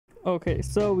Okay,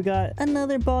 so we got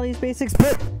another Baldi's Basics,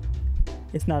 but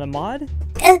it's not a mod.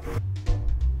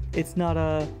 It's not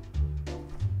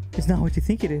what you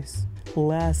think it is.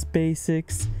 Last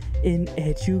Basics in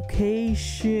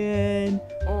education.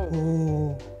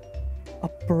 Oh, a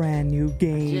brand new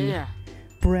game.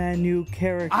 Brand new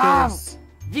characters.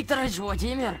 Викторович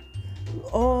Владимир.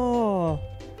 Oh,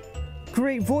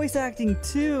 great voice acting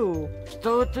too.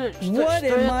 What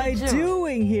am I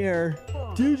doing here?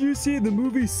 Did you see the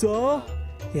movie Saw?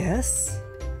 Yes.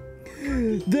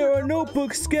 There are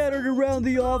notebooks scattered around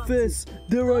the office.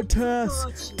 There are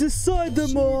tasks. Decide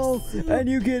them all, and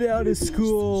you get out of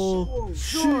school.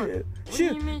 Shit.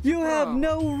 You have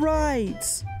no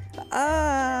rights.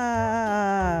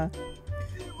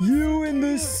 You in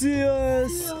the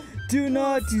CS do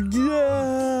not.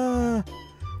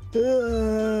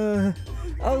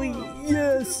 Oh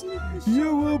yes,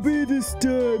 you will be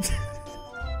disturbed.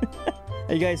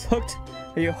 Are you guys hooked?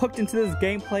 Are you hooked into this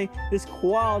gameplay, this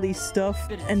quality stuff?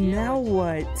 And now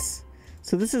what?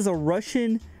 So this is a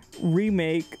Russian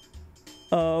remake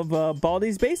of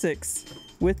Baldi's Basics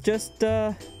with just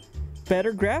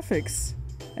better graphics.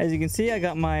 As you can see, I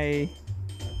got my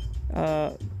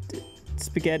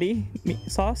spaghetti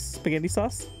sauce,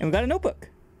 and we got a notebook,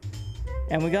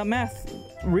 and we got math,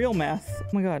 real math. Oh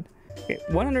my god. Okay,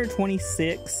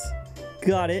 126.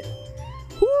 Got it.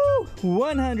 Woo!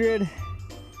 100.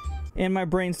 And my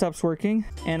brain stops working.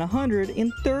 And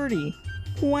 130.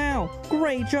 Wow,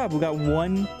 great job. We got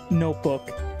one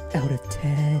notebook out of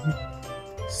 10.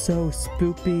 So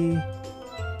spoopy.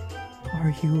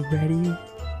 Are you ready?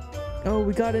 Oh,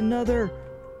 we got another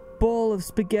bowl of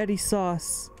spaghetti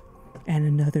sauce. And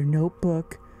another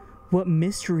notebook. What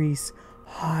mysteries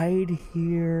hide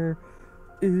here?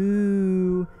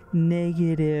 Ooh,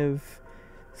 negative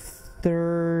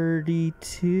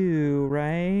 32,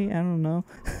 right? I don't know.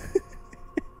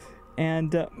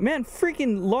 And man,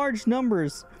 freaking large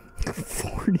numbers.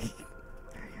 40.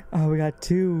 Oh, we got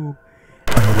 2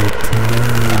 out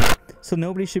of 10. So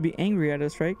nobody should be angry at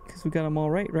us, right? Because we got them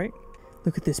all right?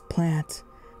 Look at this plant.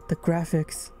 The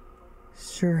graphics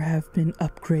sure have been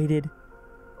upgraded.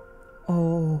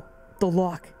 Oh, the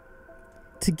lock.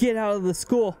 To get out of the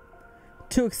school.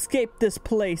 To escape this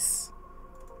place.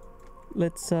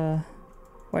 Let's, why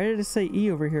did it say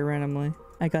E over here randomly?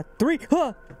 I got 3.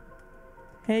 Huh!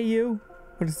 Hey, you.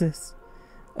 What is this?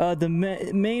 The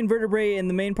main vertebrae and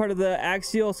the main part of the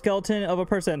axial skeleton of a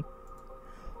person.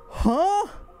 Huh?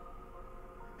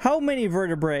 How many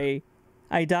vertebrae?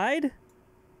 I died?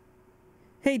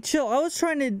 Hey, chill. I was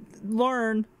trying to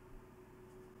learn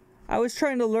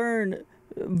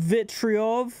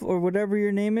Vitriov, or whatever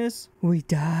your name is. We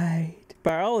died.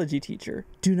 Biology teacher.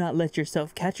 Do not let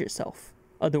yourself catch yourself.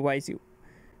 Otherwise you...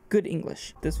 Good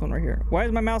English. This one right here. Why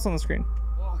is my mouse on the screen?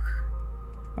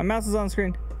 My mouse is on the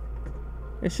screen.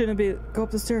 It shouldn't be. Go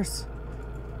up the stairs.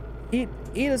 Eat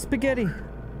a spaghetti.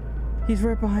 He's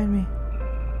right behind me.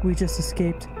 We just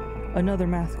escaped another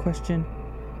math question.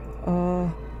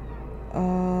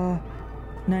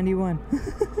 91.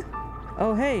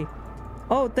 Oh, hey.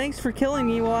 Oh, thanks for killing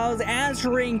me while I was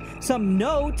answering some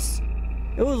notes.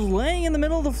 It was laying in the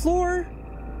middle of the floor.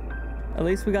 At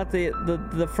least we got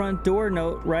the front door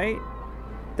note, right?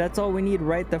 That's all we need,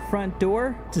 right? The front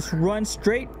door. Just run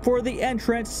straight for the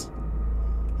entrance.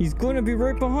 He's gonna be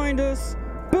right behind us.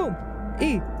 Boom!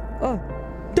 E.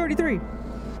 33.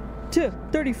 2.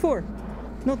 34.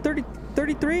 No,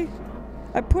 33.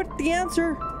 I put the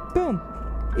answer. Boom.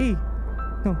 E.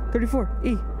 No, 34.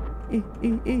 E. E.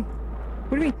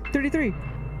 What do you mean? 33.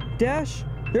 Dash?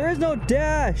 There is no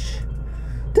dash.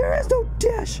 There is no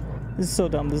dash. This is so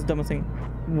dumb. This is the dumbest thing.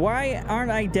 Why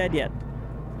aren't I dead yet?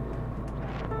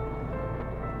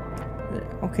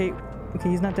 Okay,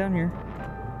 he's not down here.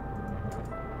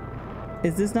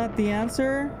 Is this not the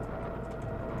answer?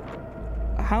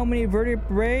 How many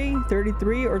vertebrae?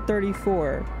 33 or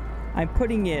 34? I'm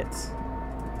putting it.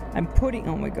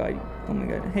 Oh my god.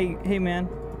 Hey man.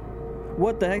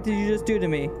 What the heck did you just do to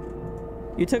me?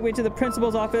 You took me to the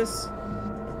principal's office.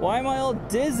 Why am I all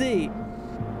dizzy?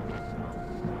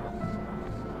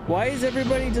 Why is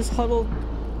everybody just huddled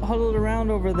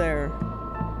around over there?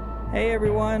 Hey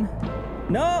everyone.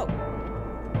 No!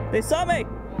 They saw me!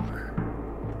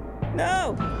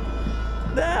 No!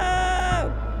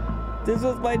 No! This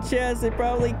was my chance. They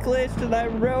probably glitched and I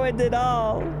ruined it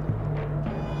all.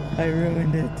 I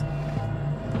ruined it.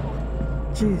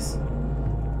 Jeez.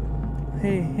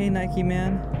 Hey Nike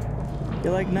man.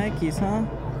 You like Nikes, huh?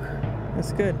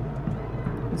 That's good.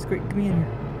 That's great. Come in here.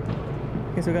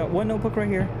 Okay, so we got one notebook right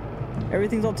here.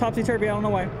 Everything's all topsy-turvy. I don't know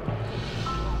why.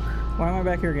 Why am I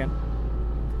back here again?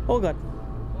 Oh god.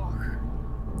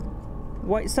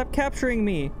 Why? Stop capturing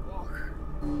me.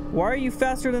 Why are you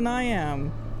faster than I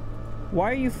am?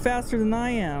 Why are you faster than I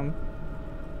am?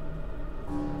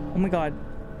 Oh my god.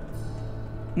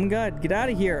 Oh my god, get out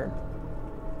of here.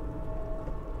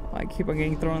 I keep on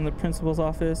getting thrown in the principal's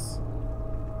office.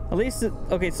 At least,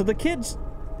 okay, so the kid,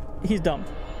 he's dumb.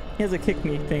 He has a kick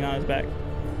me thing on his back.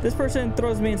 This person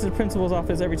throws me into the principal's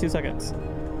office every 2 seconds.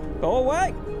 Go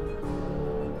away!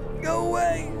 Go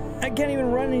away! I can't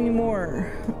even run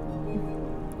anymore.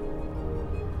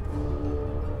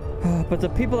 But the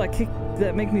people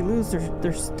that make me lose,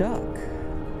 they're stuck.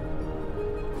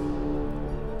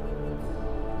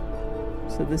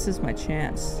 So this is my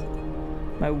chance.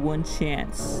 My one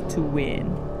chance to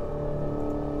win.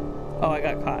 Oh, I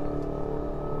got caught.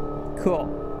 Cool.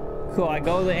 Cool, I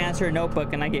go to the answer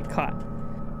notebook and I get caught.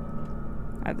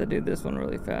 I have to do this one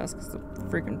really fast because the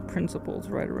freaking principal's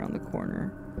right around the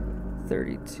corner.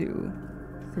 32,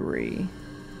 3.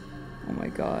 Oh my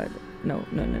god. No,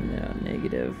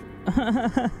 negative.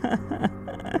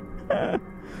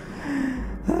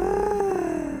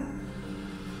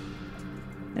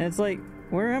 And it's like,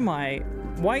 where am I?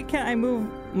 Why can't I move?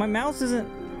 My mouse isn't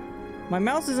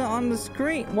on the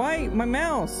screen. Why? My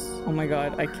mouse. Oh my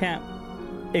god, I can't.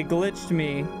 It glitched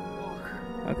me.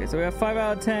 Okay, so we have 5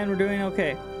 out of 10. We're doing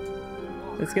okay.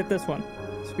 Let's get this one.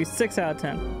 This will be 6 out of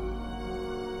 10.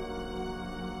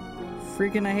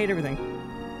 Freaking, I hate everything.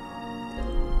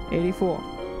 84.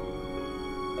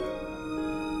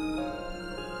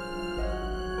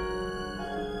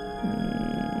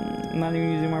 I'm not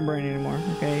even using my brain anymore.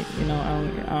 Okay, you know,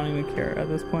 I don't even care at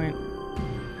this point.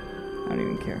 I don't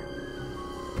even care.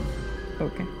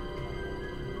 Okay.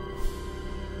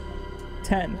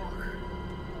 10.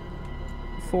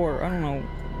 4. I don't know.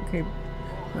 Okay,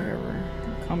 whatever.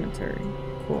 Commentary.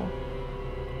 Cool.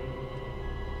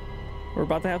 We're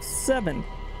about to have 7.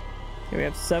 Okay, we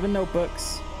have 7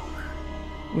 notebooks.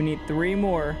 We need 3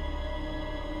 more.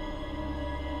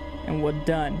 And we're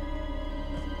done.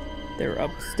 They're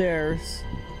upstairs.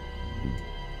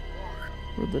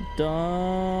 Where the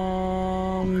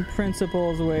dumb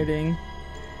principal's waiting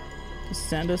to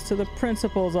send us to the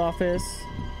principal's office.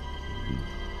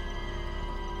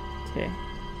 Okay.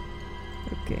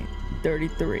 Okay.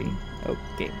 33.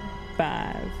 Okay.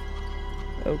 5.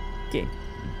 Okay.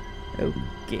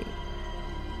 Okay.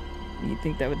 You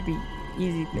think that would be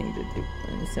easy thing to do?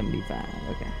 75.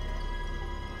 Okay.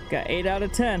 Got 8 out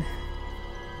of 10.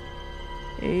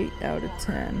 8 out of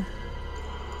 10.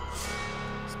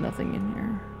 There's nothing in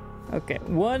here. Okay,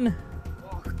 one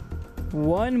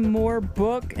more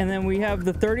book, and then we have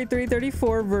the 33,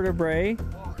 34 vertebrae.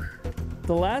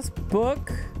 The last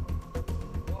book.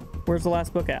 Where's the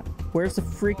last book at? Where's the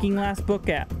freaking last book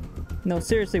at? No,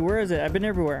 seriously, where is it? I've been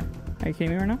everywhere. Are you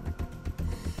kidding me right now?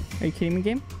 Are you kidding me,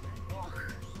 game?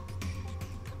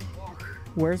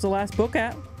 Where's the last book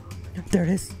at? There it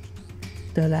is.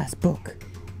 The last book.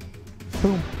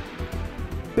 Boom.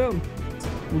 Boom.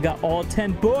 We got all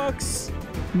 10 books.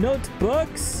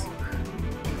 Notebooks.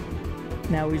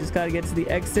 Now we just gotta get to the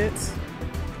exits.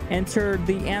 Enter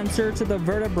the answer to the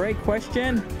vertebrae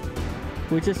question,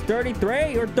 which is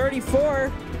 33 or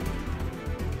 34.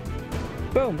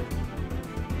 Boom.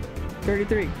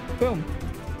 33. Boom.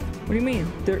 What do you mean?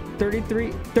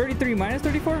 33 minus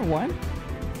 34? 1?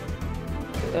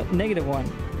 Negative 1.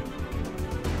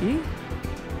 E?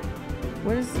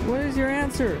 What is your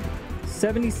answer?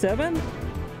 77?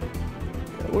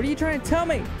 What are you trying to tell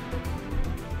me?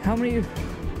 How many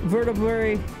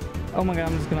vertebrae? Oh my god,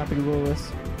 I'm just gonna have to Google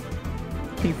this.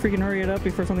 Can you freaking hurry it up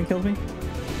before something kills me?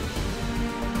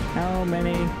 How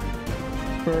many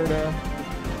vertebrae?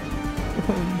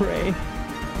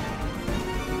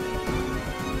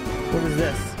 What is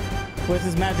this? What is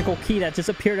this magical key that just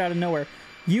appeared out of nowhere?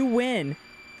 You win.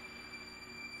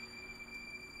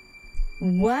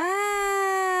 Wow!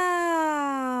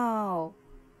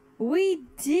 We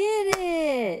did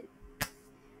it!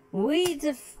 We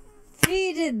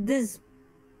defeated this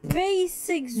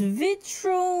basics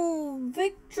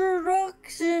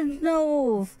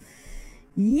Victroxinov!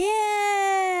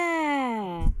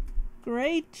 Yeah!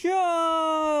 Great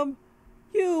job!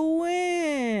 You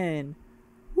win!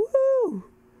 Woo!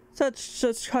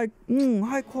 Such high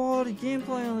quality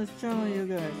gameplay on this channel, you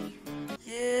guys.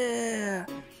 Yeah!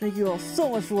 Thank you all so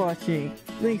much for watching.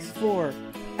 Links 4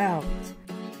 out.